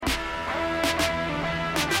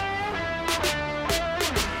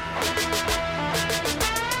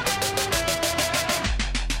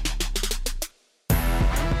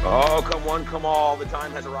one, come all. The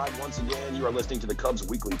time has arrived once again. You are listening to the Cubs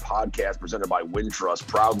Weekly Podcast presented by Wintrust,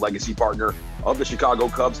 proud legacy partner of the Chicago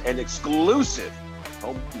Cubs and exclusive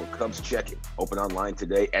home of Cubs checking. Open online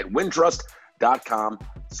today at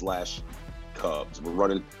wintrust.com/Cubs. We're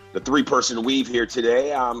running the three-person weave here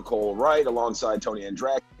today. I'm Cole Wright alongside Tony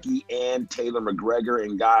Andracki and Taylor McGregor.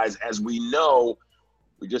 And guys, as we know,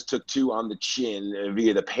 we just took two on the chin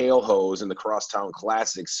via the Pale Hose in the Crosstown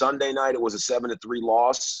Classic. Sunday night, it was a 7-3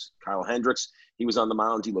 loss. Kyle Hendricks, he was on the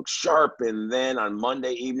mound. He looked sharp. And then on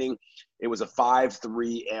Monday evening, it was a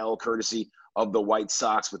 5-3 L courtesy of the White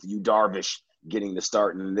Sox with Yu Darvish getting the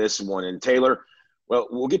start in this one. And Taylor, well,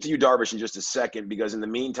 we'll get to Yu Darvish in just a second because in the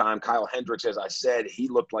meantime, Kyle Hendricks, as I said, he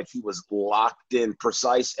looked like he was locked in,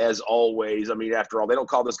 precise as always. I mean, after all, they don't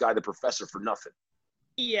call this guy the professor for nothing.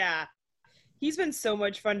 Yeah. He's been so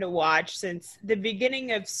much fun to watch since the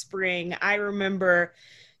beginning of spring. I remember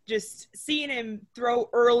just seeing him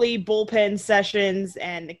throw early bullpen sessions,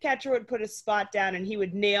 and the catcher would put a spot down and he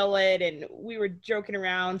would nail it. And we were joking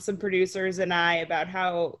around, some producers and I, about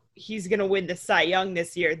how he's going to win the Cy Young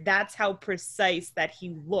this year. That's how precise that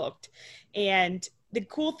he looked. And the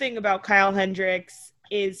cool thing about Kyle Hendricks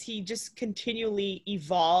is he just continually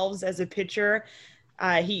evolves as a pitcher.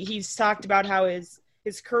 He's talked about how his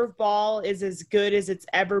curveball is as good as it's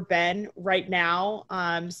ever been right now.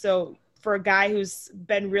 So for a guy who's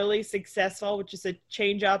been really successful, which is a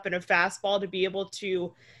changeup and a fastball, to be able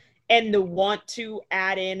to, and the want to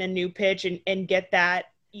add in a new pitch and get that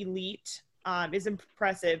elite is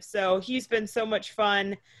impressive. So he's been so much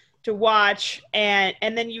fun to watch. And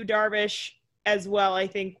then Yu Darvish as well, I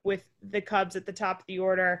think, with the Cubs at the top of the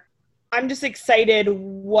order. I'm just excited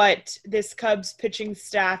what this Cubs pitching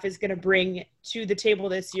staff is going to bring to the table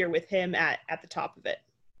this year with him at the top of it.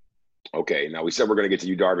 Okay, now we said we're going to get to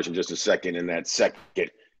Yu Darvish in just a second, and that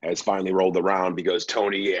second has finally rolled around because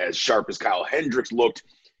Tony, as sharp as Kyle Hendricks looked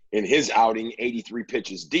in his outing, 83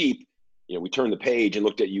 pitches deep, you know, we turned the page and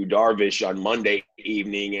looked at Yu Darvish on Monday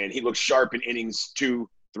evening, and he looked sharp in innings 2,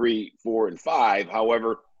 3, 4, and 5.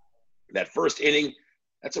 However, that first inning,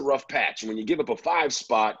 that's a rough patch. And when you give up a 5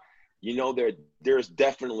 spot, you know, there's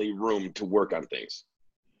definitely room to work on things.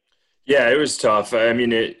 Yeah, it was tough. I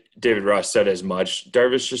mean, David Ross said as much.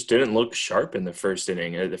 Darvish just didn't look sharp in the first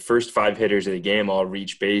inning. The first 5 hitters of the game all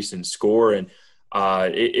reach base and score. And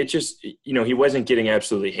it just, you know, he wasn't getting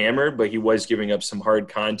absolutely hammered, but he was giving up some hard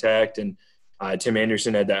contact. And Tim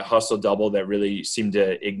Anderson had that hustle double that really seemed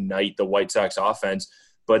to ignite the White Sox offense.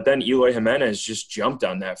 But then Eloy Jimenez just jumped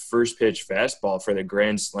on that first pitch fastball for the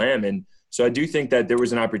grand slam. And so I do think that there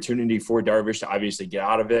was an opportunity for Darvish to obviously get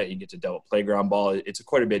out of it. He gets a double playground ball. It's a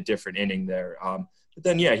quite a bit different inning there. But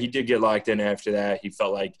then, yeah, he did get locked in after that. He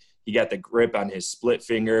felt like he got the grip on his split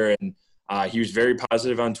finger, and he was very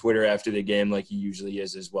positive on Twitter after the game like he usually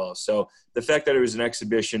is as well. So the fact that it was an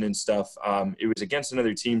exhibition and stuff, it was against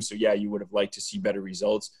another team. So, yeah, you would have liked to see better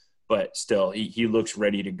results. But still, he looks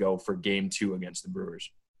ready to go for Game 2 against the Brewers.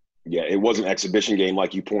 Yeah, it was an exhibition game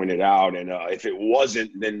like you pointed out. And if it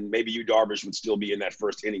wasn't, then maybe Yu Darvish would still be in that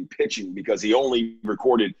first inning pitching because he only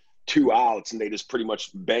recorded 2 outs and they just pretty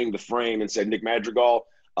much banged the frame and said, Nick Madrigal,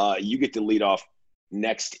 you get to lead off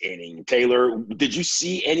next inning. Taylor, did you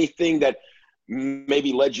see anything that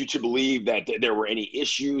maybe led you to believe that there were any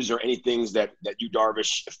issues or any things that Yu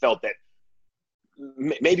Darvish felt that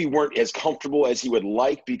maybe weren't as comfortable as he would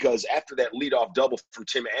like? Because after that leadoff double from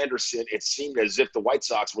Tim Anderson, it seemed as if the White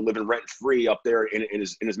Sox were living rent-free up there in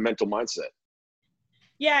his mental mindset.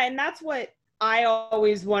 Yeah, and that's what I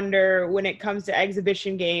always wonder when it comes to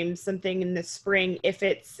exhibition games, something in the spring, if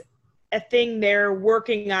it's a thing they're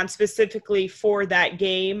working on specifically for that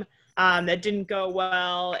game that didn't go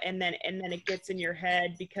well, and then it gets in your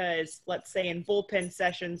head because, let's say, in bullpen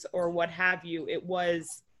sessions or what have you, it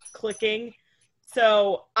was clicking.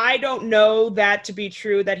 So I don't know that to be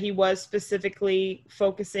true, that he was specifically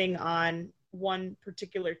focusing on one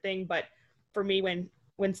particular thing. But for me, when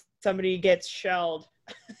somebody gets shelled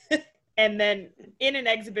and then in an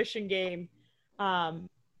exhibition game and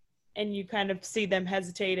you kind of see them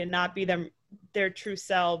hesitate and not be their true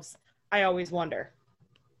selves, I always wonder.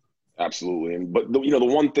 Absolutely. But, the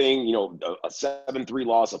one thing, a 7-3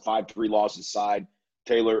 loss, a 5-3 loss aside,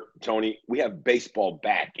 Taylor, Tony, we have baseball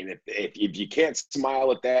back. And if you can't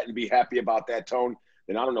smile at that and be happy about that, Tone,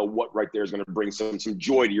 then I don't know what right there is going to bring some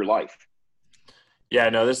joy to your life. Yeah,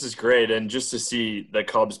 no, this is great. And just to see the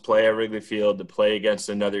Cubs play at Wrigley Field, to play against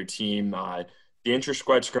another team, the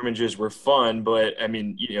inter-squad scrimmages were fun, but, I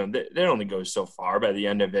mean, they only go so far. By the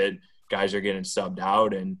end of it, guys are getting subbed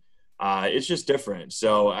out, and it's just different.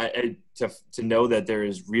 So to know that there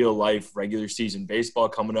is real-life regular season baseball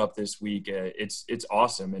coming up this week, it's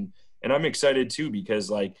awesome. And And I'm excited too because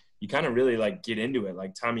like you kind of really like get into it.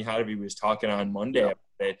 Like Tommy Hotovy was talking on Monday about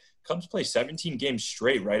it. Cubs play 17 games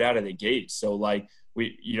straight right out of the gate. So like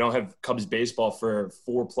you don't have Cubs baseball for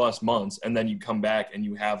 4+ months, and then you come back and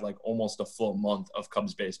you have like almost a full month of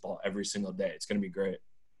Cubs baseball every single day. It's going to be great.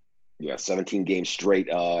 Yeah, 17 games straight.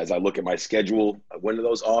 As I look at my schedule, when are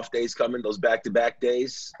those off days coming? Those back-to-back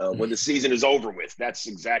days? When the season is over with. That's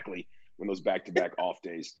exactly when those back-to-back off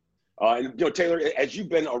days. And Taylor, as you've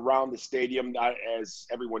been around the stadium, as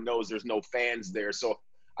everyone knows, there's no fans there. So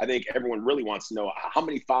I think everyone really wants to know how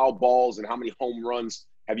many foul balls and how many home runs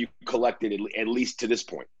have you collected at least to this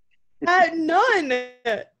point? None.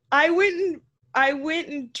 I went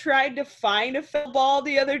and tried to find a foul ball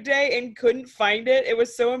the other day and couldn't find it. It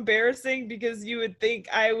was so embarrassing because you would think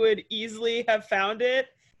I would easily have found it.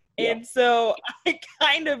 Yeah. And so I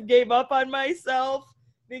kind of gave up on myself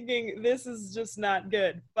thinking this is just not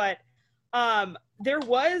good. But there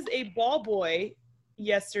was a ball boy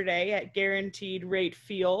yesterday at Guaranteed Rate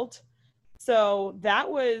Field. So that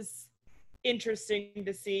was interesting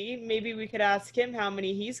to see. Maybe we could ask him how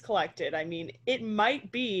many he's collected. I mean, it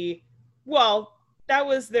might be, well, that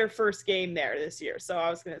was their first game there this year. So I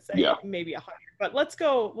was going to say maybe 100, but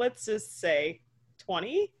let's just say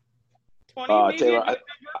 20 maybe. Taylor,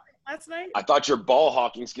 last night. I thought your ball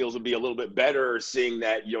hawking skills would be a little bit better, seeing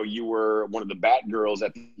that you were one of the bat girls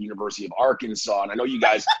at the University of Arkansas, and I know you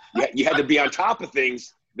guys you had to be on top of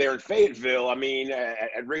things there in Fayetteville. I mean,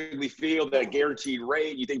 at Wrigley Field, at Guaranteed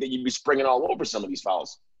Rate, you think that you'd be springing all over some of these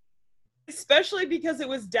fouls? Especially because it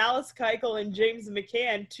was Dallas Keuchel and James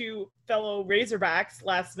McCann, two fellow Razorbacks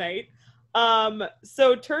last night.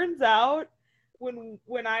 So turns out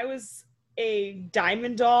when I was a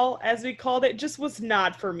diamond doll, as we called it, just was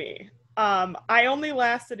not for me. I only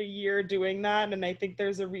lasted a year doing that, and I think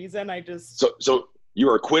there's a reason. So you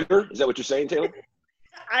were a quitter? Is that what you're saying, Taylor?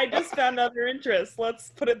 I just found other interests. Let's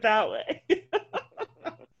put it that way.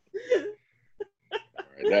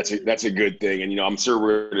 That's a good thing. And, I'm sure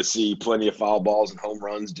we're going to see plenty of foul balls and home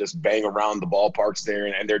runs just bang around the ballparks there.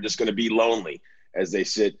 And they're just going to be lonely as they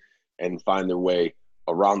sit and find their way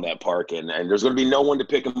around that park. And there's going to be no one to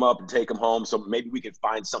pick them up and take them home. So maybe we could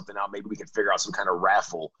find something out. Maybe we could figure out some kind of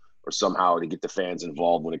raffle or somehow to get the fans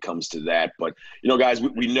involved when it comes to that. But, guys,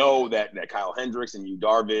 we know that Kyle Hendricks and Yu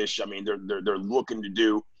Darvish, I mean, they're looking to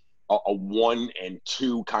do a 1 and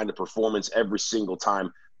 2 kind of performance every single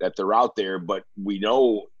time that they're out there. But we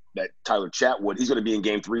know that Tyler Chatwood, he's going to be in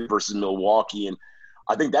Game 3 versus Milwaukee. And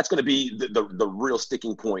I think that's going to be the real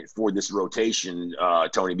sticking point for this rotation,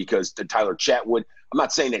 Tony, because Tyler Chatwood, I'm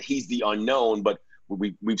not saying that he's the unknown, but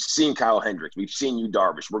we've seen Kyle Hendricks. We've seen Yu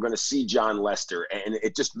Darvish. We're going to see Jon Lester. And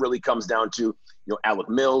it just really comes down to, Alec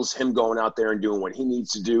Mills, him going out there and doing what he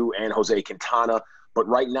needs to do, and Jose Quintana. But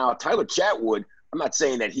right now, Tyler Chatwood, I'm not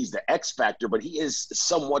saying that he's the X factor, but he is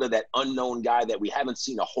somewhat of that unknown guy that we haven't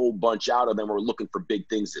seen a whole bunch out of, and we're looking for big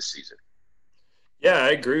things this season. Yeah,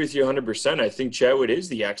 I agree with you 100%. I think Chatwood is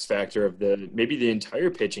the X factor of maybe the entire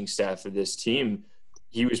pitching staff of this team.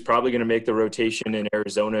 He was probably going to make the rotation in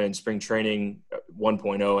Arizona in spring training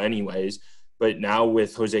 1.0 anyways. But now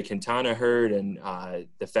with Jose Quintana hurt and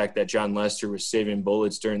the fact that Jon Lester was saving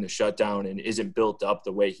bullets during the shutdown and isn't built up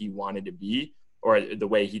the way he wanted to be, or the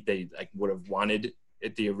way they would have wanted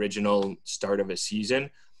at the original start of a season,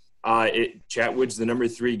 Chatwood's the number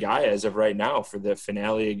 3 guy as of right now for the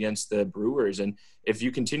finale against the Brewers. And if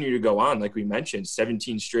you continue to go on, like we mentioned,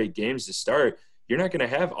 17 straight games to start, you're not going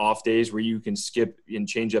to have off days where you can skip and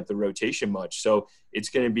change up the rotation much. So it's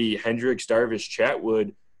going to be Hendricks, Darvish,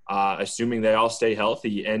 Chatwood, assuming they all stay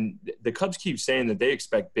healthy. And the Cubs keep saying that they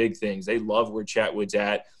expect big things. They love where Chatwood's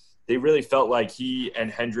at. They really felt like he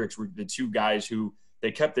and Hendricks were the 2 guys who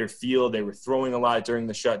they kept their feel. They were throwing a lot during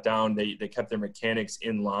the shutdown. They kept their mechanics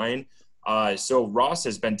in line. So Ross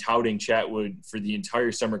has been touting Chatwood for the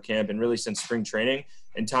entire summer camp and really since spring training.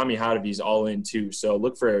 And Tommy Hotovy's all in too. So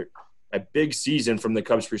look for a big season from the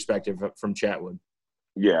Cubs' perspective from Chatwood.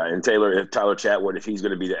 Yeah, and Tyler Chatwood, if he's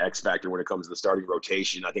going to be the X factor when it comes to the starting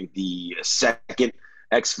rotation, I think the second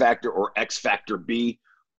X factor or X factor B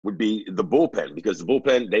would be the bullpen, because the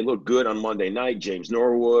bullpen, they look good on Monday night. James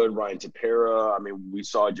Norwood, Ryan Tepera. I mean, we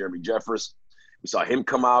saw Jeremy Jeffress. We saw him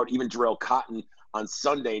come out. Even Jarrell Cotton on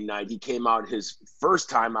Sunday night, he came out his first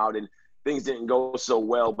time out and things didn't go so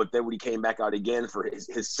well. But then when he came back out again for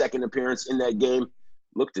his second appearance in that game,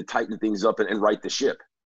 looked to tighten things up and right the ship.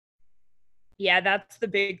 Yeah, that's the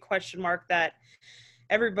big question mark that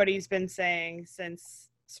everybody's been saying since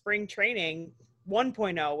spring training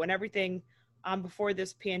 1.0, when everything before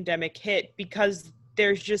this pandemic hit, because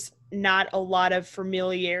there's just not a lot of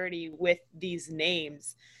familiarity with these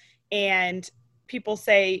names. And people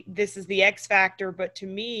say this is the X factor, but to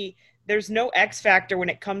me, there's no X factor when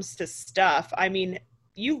it comes to stuff. I mean,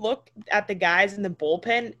 you look at the guys in the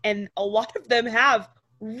bullpen, and a lot of them have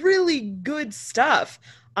really good stuff.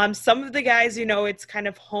 Some of the guys, it's kind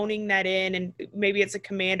of honing that in, and maybe it's a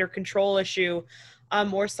command or control issue.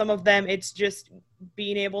 Or some of them, it's just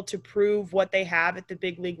being able to prove what they have at the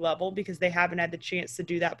big league level because they haven't had the chance to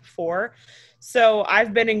do that before. So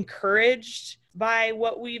I've been encouraged by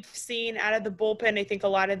what we've seen out of the bullpen. I think a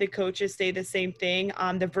lot of the coaches say the same thing.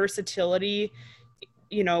 The versatility,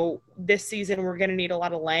 this season we're going to need a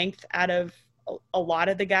lot of length out of a lot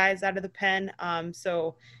of the guys out of the pen.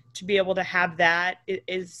 So to be able to have that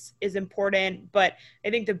is important. But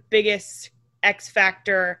I think the biggest X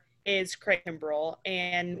factor is Craig Kimbrel,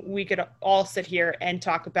 and we could all sit here and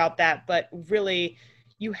talk about that. But really,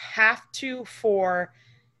 you have to for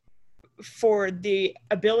the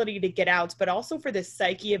ability to get outs, but also for the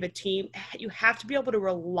psyche of a team, you have to be able to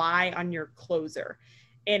rely on your closer.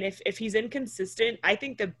 And if he's inconsistent, I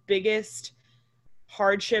think the biggest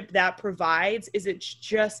hardship that provides is it's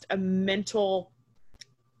just a mental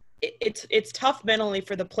it's tough mentally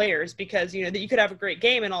for the players because that you could have a great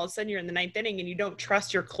game and all of a sudden you're in the ninth inning and you don't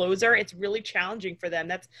trust your closer. It's really challenging for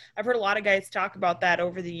them. I've heard a lot of guys talk about that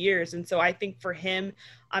over the years. And so I think for him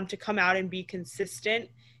to come out and be consistent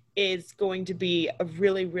is going to be a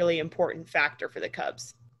really, really important factor for the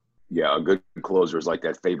Cubs. Yeah, a good closer is like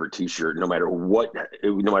that favorite T-shirt. No matter what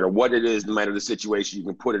it is, no matter the situation, you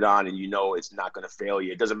can put it on and it's not going to fail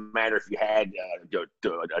you. It doesn't matter if you had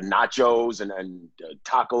nachos and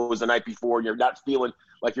tacos the night before and you're not feeling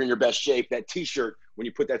like you're in your best shape. That T-shirt, when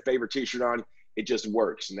you put that favorite T-shirt on, it just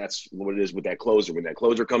works. And that's what it is with that closer. When that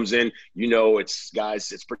closer comes in, it's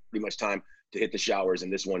pretty much time to hit the showers,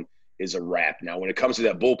 and this one is a wrap. Now, when it comes to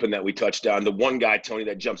that bullpen that we touched on, the one guy, Tony,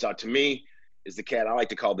 that jumps out to me is the cat I like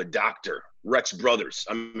to call the doctor, Rex Brothers.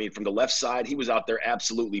 I mean, from the left side, he was out there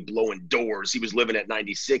absolutely blowing doors. He was living at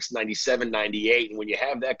 96, 97, 98. And when you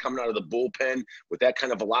have that coming out of the bullpen with that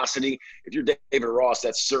kind of velocity, if you're David Ross,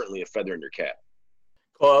 that's certainly a feather in your cap.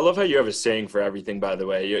 Well, I love how you have a saying for everything, by the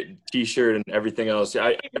way. Your T-shirt and everything else.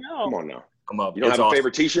 Come on now. Come up. You don't have a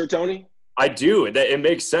favorite T-shirt, Tony? I do. It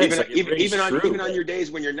makes sense. Even on your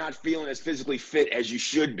days when you're not feeling as physically fit as you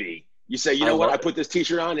should be, you say, I put this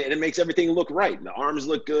T-shirt on and it makes everything look right. The arms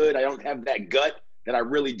look good. I don't have that gut that I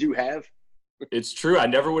really do have. It's true. I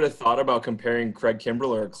never would have thought about comparing Craig Kimbrel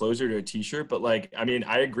or a closer to a T-shirt, but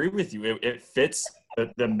I agree with you. It fits.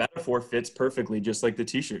 The metaphor fits perfectly, just like the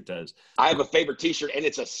T-shirt does. I have a favorite T-shirt, and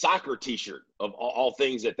it's a soccer T-shirt of all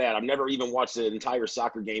things at that. I've never even watched an entire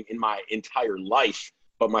soccer game in my entire life,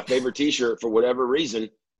 but my favorite T-shirt, for whatever reason,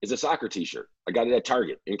 is a soccer T-shirt. I got it at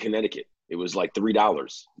Target in Connecticut. It was like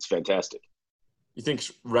 $3. It's fantastic. You think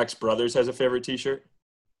Rex Brothers has a favorite T-shirt?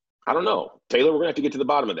 I don't know. Taylor, we're going to have to get to the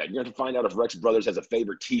bottom of that. You're going to have to find out if Rex Brothers has a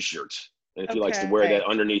favorite T-shirt and if he likes to wear that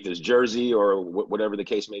underneath his jersey or whatever the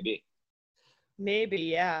case may be. Maybe,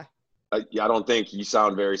 yeah. I don't think you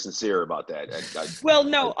sound very sincere about that. Well,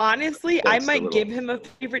 no, honestly, I might give him a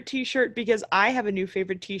favorite T-shirt because I have a new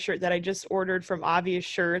favorite T-shirt that I just ordered from Obvious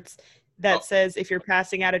Shirts that says, if you're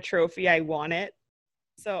passing out a trophy, I want it.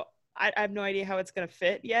 So I have no idea how it's going to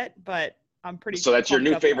fit yet, but I'm pretty So that's your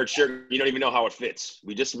new favorite shirt. You don't even know how it fits.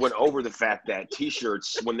 We just went over the fact that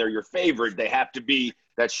T-shirts, when they're your favorite, they have to be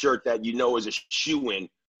that shirt that is a shoe-in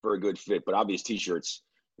for a good fit. But Obvious T-shirts,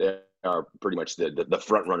 they are pretty much the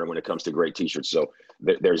front runner when it comes to great T-shirts. So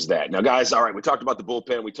there's that. Now, guys, all right, we talked about the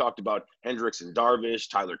bullpen. We talked about Hendricks and Darvish,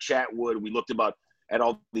 Tyler Chatwood. We looked at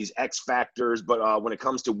all these X factors. But when it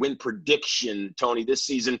comes to win prediction, Tony, this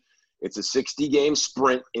season, it's a 60-game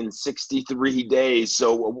sprint in 63 days.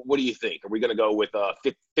 So what do you think? Are we going to go with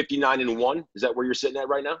 59-1? Is that where you're sitting at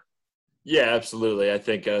right now? Yeah, absolutely. I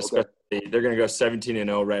think especially they're going to go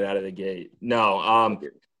 17-0 right out of the gate. No,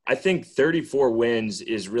 I think 34 wins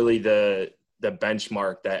is really the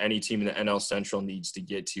benchmark that any team in the NL Central needs to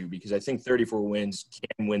get to, because I think 34 wins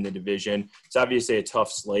can win the division. It's obviously a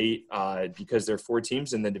tough slate because there are 4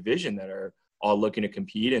 teams in the division that are all looking to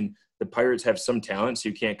compete, and the Pirates have some talent, so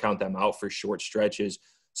you can't count them out for short stretches.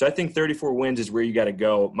 So I think 34 wins is where you got to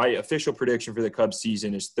go. My official prediction for the Cubs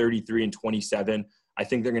season is 33-27. I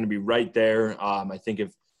think they're going to be right there. I think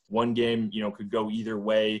if one game, could go either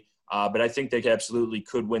way, but I think they absolutely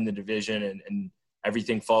could win the division and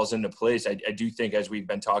everything falls into place. I do think, as we've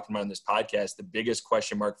been talking about on this podcast, the biggest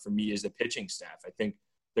question mark for me is the pitching staff. I think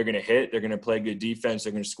they're going to hit, they're going to play good defense,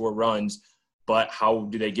 they're going to score runs, but how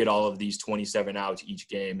do they get all of these 27 outs each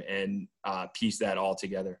game and piece that all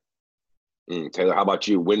together? Taylor, how about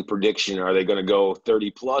you? Win prediction? Are they going to go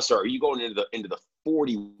 30 plus, or are you going into the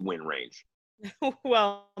 40 win range?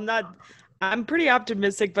 Well, I'm pretty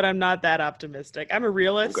optimistic, but I'm not that optimistic. I'm a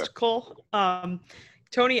realist, Okay. Cole.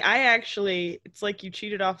 Tony, it's like you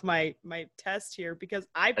cheated off my test here because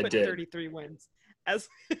I put 33 wins as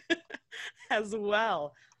as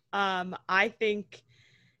well. I think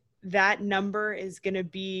that number is going to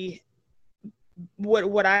be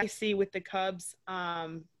what I see with the Cubs.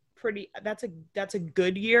 That's a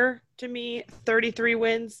good year to me. 33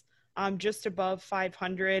 wins, just above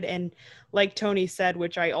 500. And like Tony said,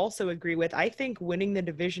 which I also agree with, I think winning the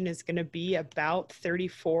division is going to be about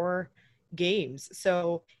 34 games.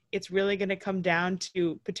 So it's really going to come down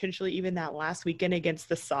to potentially even that last weekend against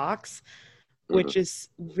the Sox, which is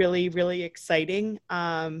really, really exciting.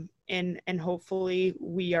 And hopefully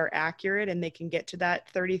we are accurate and they can get to that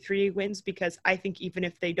 33 wins, because I think even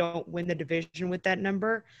if they don't win the division with that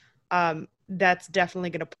number, that's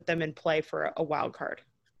definitely going to put them in play for a wild card.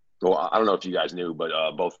 Well, I don't know if you guys knew, but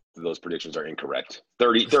both of those predictions are incorrect.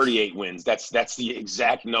 38 wins. That's the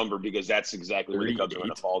exact number, because that's exactly where the Cubs are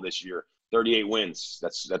going to fall this year. 38 wins.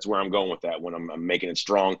 That's where I'm going with that when I'm making it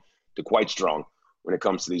strong to quite strong when it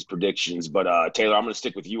comes to these predictions. But Taylor, I'm going to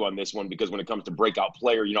stick with you on this one, because when it comes to breakout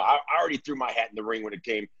player, I already threw my hat in the ring when it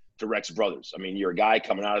came to Rex Brothers. I mean, you're a guy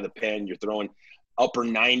coming out of the pen, you're throwing upper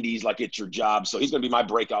 90s like it's your job. So he's going to be my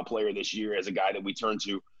breakout player this year as a guy that we turn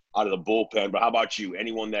to out of the bullpen. But how about you?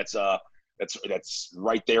 Anyone that's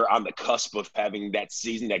right there on the cusp of having that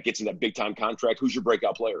season that gets in that big time contract? Who's your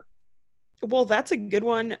breakout player? Well, that's a good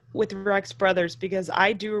one with Rex Brothers, because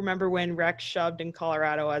I do remember when Rex shoved in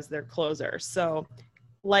Colorado as their closer. So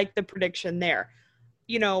like the prediction there,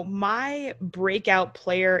 my breakout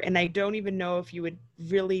player, and I don't even know if you would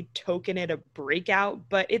really token it a breakout,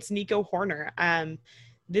 but it's Nico Hoerner.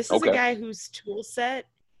 This is a guy whose tool set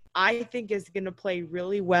I think is going to play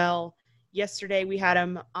really well. Yesterday we had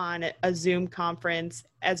him on a Zoom conference,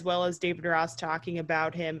 as well as David Ross talking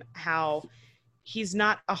about him, how he's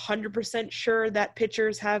not 100% sure that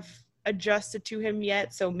pitchers have adjusted to him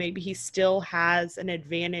yet. So maybe he still has an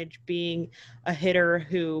advantage being a hitter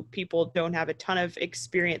who people don't have a ton of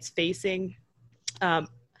experience facing.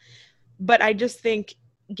 But I just think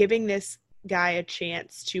giving this guy a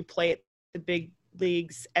chance to play at the big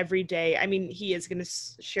leagues every day. I mean, he is going to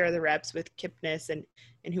share the reps with Kipnis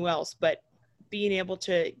and who else, but being able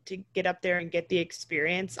to get up there and get the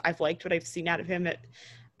experience, I've liked what I've seen out of him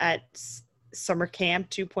at Summer Camp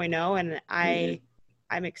 2.0, and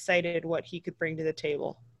I'm excited what he could bring to the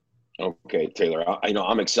table. Okay, Taylor,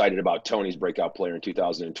 I'm excited about Tony's breakout player in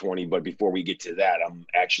 2020, but before we get to that, I'm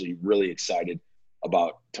actually really excited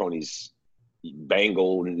about Tony's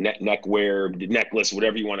bangle, neckwear, necklace,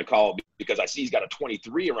 whatever you want to call it, because I see he's got a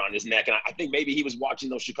 23 around his neck, and I think maybe he was watching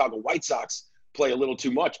those Chicago White Sox play a little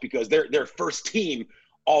too much, because they're first team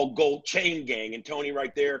all gold chain gang, and Tony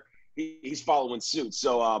right there, he's following suit.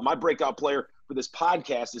 So my breakout player for this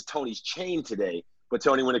podcast is Tony's chain today. But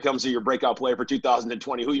Tony, when it comes to your breakout player for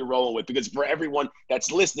 2020, who you rolling with? Because for everyone that's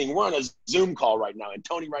listening, we're on a Zoom call right now, and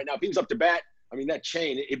Tony right now, if he was up to bat, I mean, that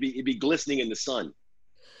chain, it'd be glistening in the sun.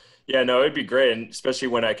 Yeah, no, it'd be great, and especially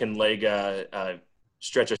when I can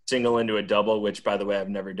stretch a single into a double, which, by the way, I've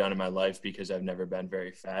never done in my life because I've never been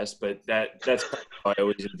very fast. But that's how I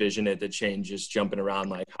always envision it, the chain just jumping around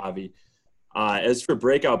like Javi. As for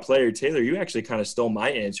breakout player, Taylor, you actually kind of stole my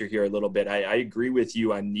answer here a little bit. I agree with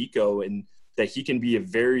you on Nico, and that he can be a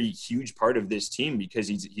very huge part of this team because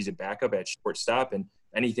he's a backup at shortstop, and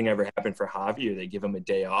anything ever happened for Javi or they give him a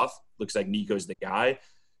day off, looks like Nico's the guy.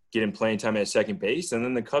 Get him playing time at second base. And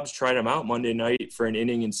then the Cubs tried him out Monday night for an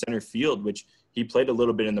inning in center field, which he played a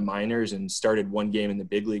little bit in the minors and started one game in the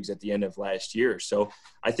big leagues at the end of last year. So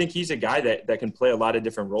I think he's a guy that can play a lot of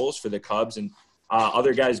different roles for the Cubs. And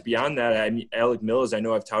other guys beyond that, I mean, Alec Mills, I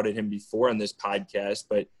know I've touted him before on this podcast,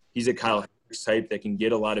 but he's a Kyle Hendricks type that can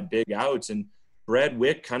get a lot of big outs. And Brad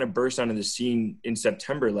Wick kind of burst onto the scene in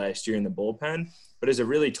September last year in the bullpen, but as a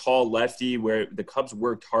really tall lefty where the Cubs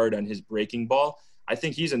worked hard on his breaking ball, I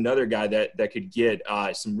think he's another guy that could get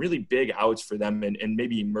some really big outs for them and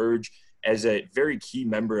maybe emerge as a very key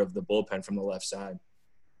member of the bullpen from the left side.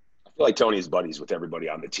 I feel like Tony is buddies with everybody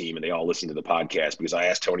on the team, and they all listen to the podcast because I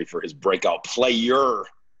asked Tony for his breakout player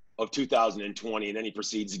of 2020, and then he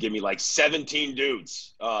proceeds to give me like 17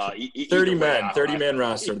 dudes. 30 man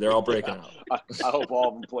roster. They're all breaking out. I hope all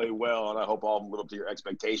of them play well, and I hope all of them live up to your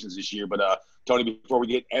expectations this year. But, Tony, before we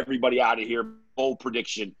get everybody out of here, bold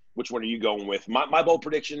prediction, which one are you going with? My bold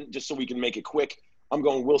prediction, just so we can make it quick, I'm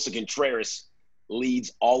going Wilson Contreras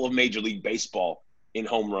leads all of Major League Baseball in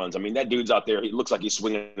home runs. I mean, that dude's out there. He looks like he's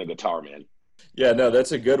swinging a guitar, man. Yeah, no,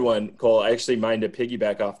 that's a good one, Cole. Actually, mine to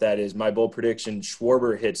piggyback off that is my bold prediction,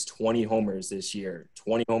 Schwarber hits 20 homers this year,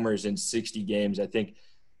 20 homers in 60 games. I think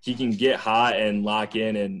he can get hot and lock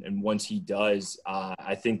in. And once he does,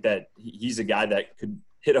 I think that he's a guy that could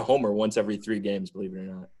hit a homer once every 3 games, believe it or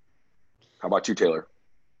not. How about you, Taylor?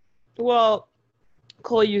 Well,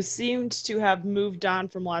 Cole, you seemed to have moved on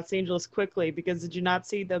from Los Angeles quickly, because did you not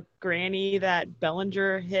see the granny that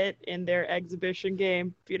Bellinger hit in their exhibition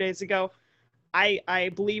game a few days ago? I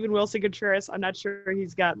believe in Wilson Contreras. I'm not sure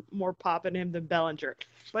he's got more pop in him than Bellinger,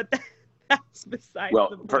 but that's besides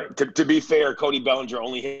the point. To be fair, Cody Bellinger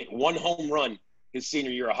only hit 1 home run his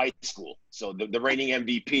senior year of high school. So the reigning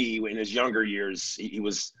MVP in his younger years, he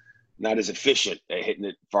was not as efficient at hitting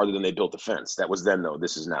it farther than they built the fence. That was then, though.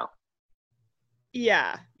 This is now.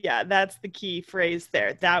 Yeah, that's the key phrase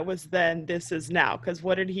there. That was then, this is now. Because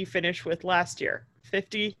what did he finish with last year?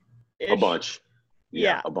 50? A bunch.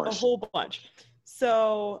 Yeah, a bunch. A whole bunch.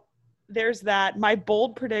 So there's that. My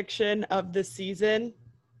bold prediction of the season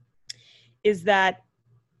is that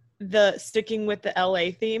sticking with the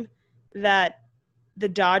LA theme, that the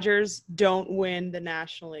Dodgers don't win the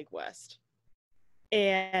National League West.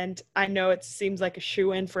 And I know it seems like a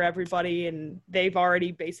shoo-in for everybody, and they've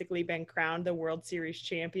already basically been crowned the World Series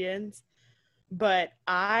champions. But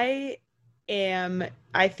I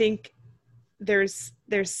think there's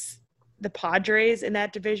the Padres in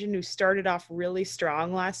that division who started off really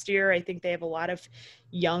strong last year. I think they have a lot of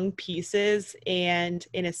young pieces, and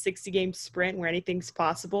in a 60-game sprint where anything's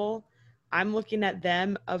possible, I'm looking at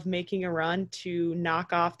them of making a run to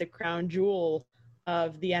knock off the crown jewel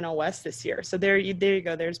of the NL West this year. So there you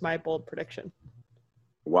go. There's my bold prediction.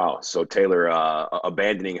 Wow. So Taylor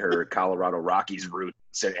abandoning her Colorado Rockies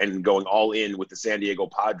roots and going all in with the San Diego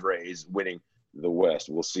Padres winning the West.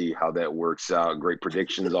 We'll see how that works out. Great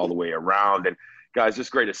predictions all the way around. And guys,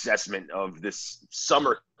 just great assessment of this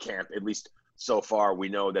summer camp, at least so far. We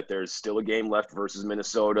know that there's still a game left versus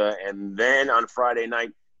Minnesota. And then on Friday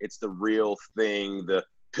night, it's the real thing. The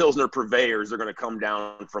Pilsner purveyors are going to come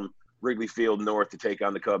down from Wrigley Field North to take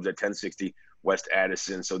on the Cubs at 1060 West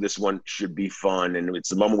Addison. So this one should be fun. And it's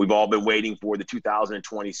the moment we've all been waiting for, the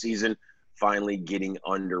 2020 season finally getting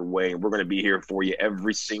underway. And we're going to be here for you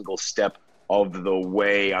every single step of the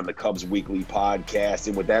way on the Cubs Weekly Podcast.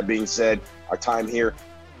 And with that being said, our time here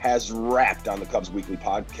has wrapped on the Cubs Weekly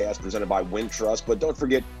Podcast presented by Wintrust. But don't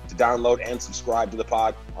forget to download and subscribe to the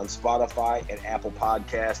pod on Spotify and Apple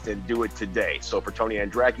Podcast, and do it today. So for Tony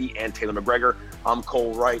Andracki and Taylor McGregor, I'm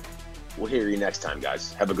Cole Wright. We'll hear you next time,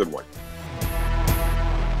 guys. Have a good one.